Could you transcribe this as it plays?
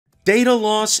Data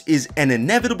loss is an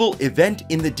inevitable event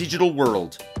in the digital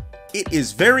world. It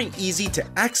is very easy to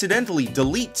accidentally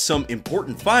delete some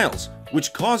important files,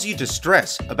 which cause you to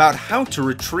stress about how to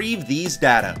retrieve these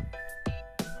data.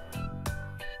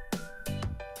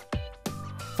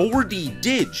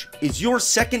 4DDig is your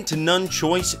second-to-none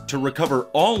choice to recover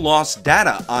all lost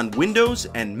data on Windows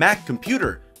and Mac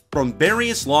computer from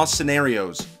various loss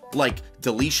scenarios like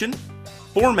deletion,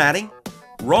 formatting,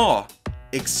 RAW,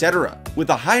 etc. with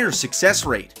a higher success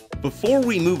rate. Before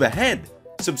we move ahead,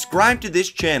 subscribe to this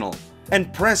channel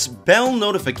and press bell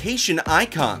notification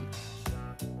icon.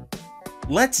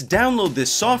 Let's download this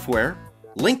software,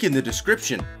 link in the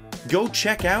description. Go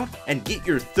check out and get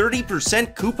your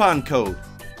 30% coupon code.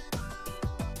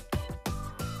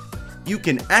 You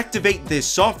can activate this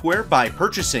software by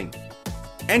purchasing.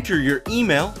 Enter your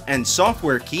email and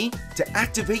software key to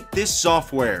activate this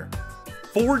software.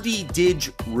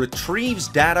 4DDig retrieves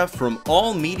data from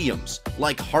all mediums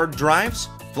like hard drives,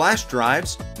 flash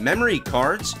drives, memory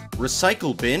cards,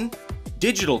 recycle bin,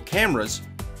 digital cameras,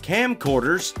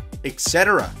 camcorders,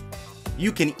 etc.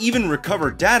 You can even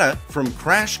recover data from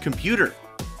crashed computer.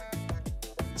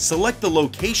 Select the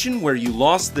location where you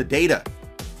lost the data.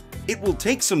 It will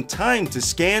take some time to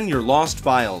scan your lost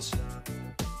files.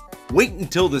 Wait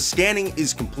until the scanning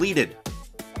is completed.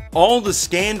 All the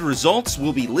scanned results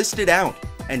will be listed out,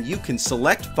 and you can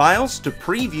select files to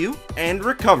preview and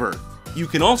recover. You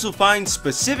can also find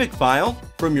specific file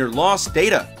from your lost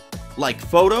data, like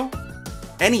photo,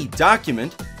 any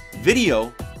document,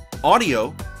 video,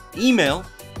 audio, email,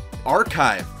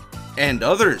 archive, and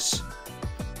others.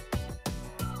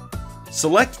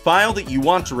 Select file that you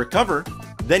want to recover,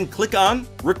 then click on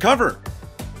Recover.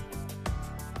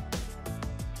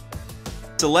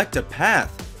 Select a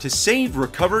path to save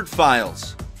recovered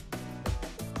files.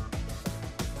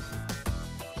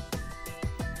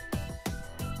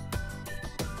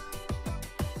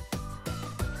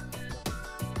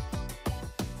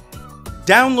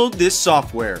 Download this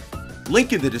software.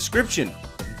 Link in the description.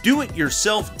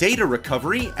 Do-it-yourself data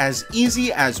recovery as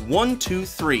easy as 1, 2,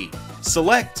 3.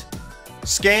 Select,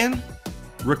 scan,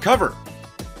 recover.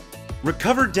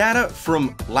 Recover data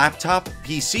from laptop,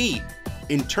 PC,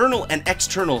 internal and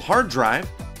external hard drive,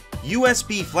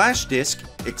 USB flash disk,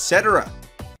 etc.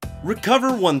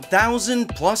 Recover 1,000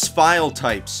 plus file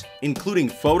types, including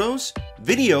photos,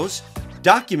 videos,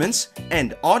 documents,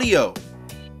 and audio.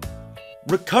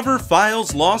 Recover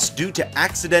files lost due to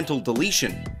accidental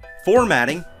deletion,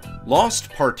 formatting, lost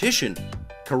partition,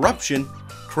 corruption,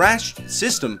 crashed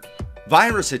system,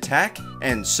 virus attack,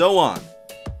 and so on.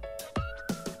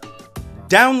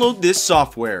 Download this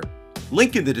software.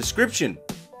 Link in the description.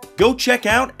 Go check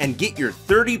out and get your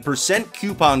 30%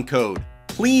 coupon code.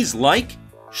 Please like,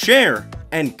 share,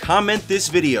 and comment this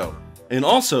video. And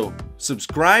also,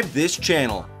 subscribe this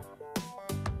channel.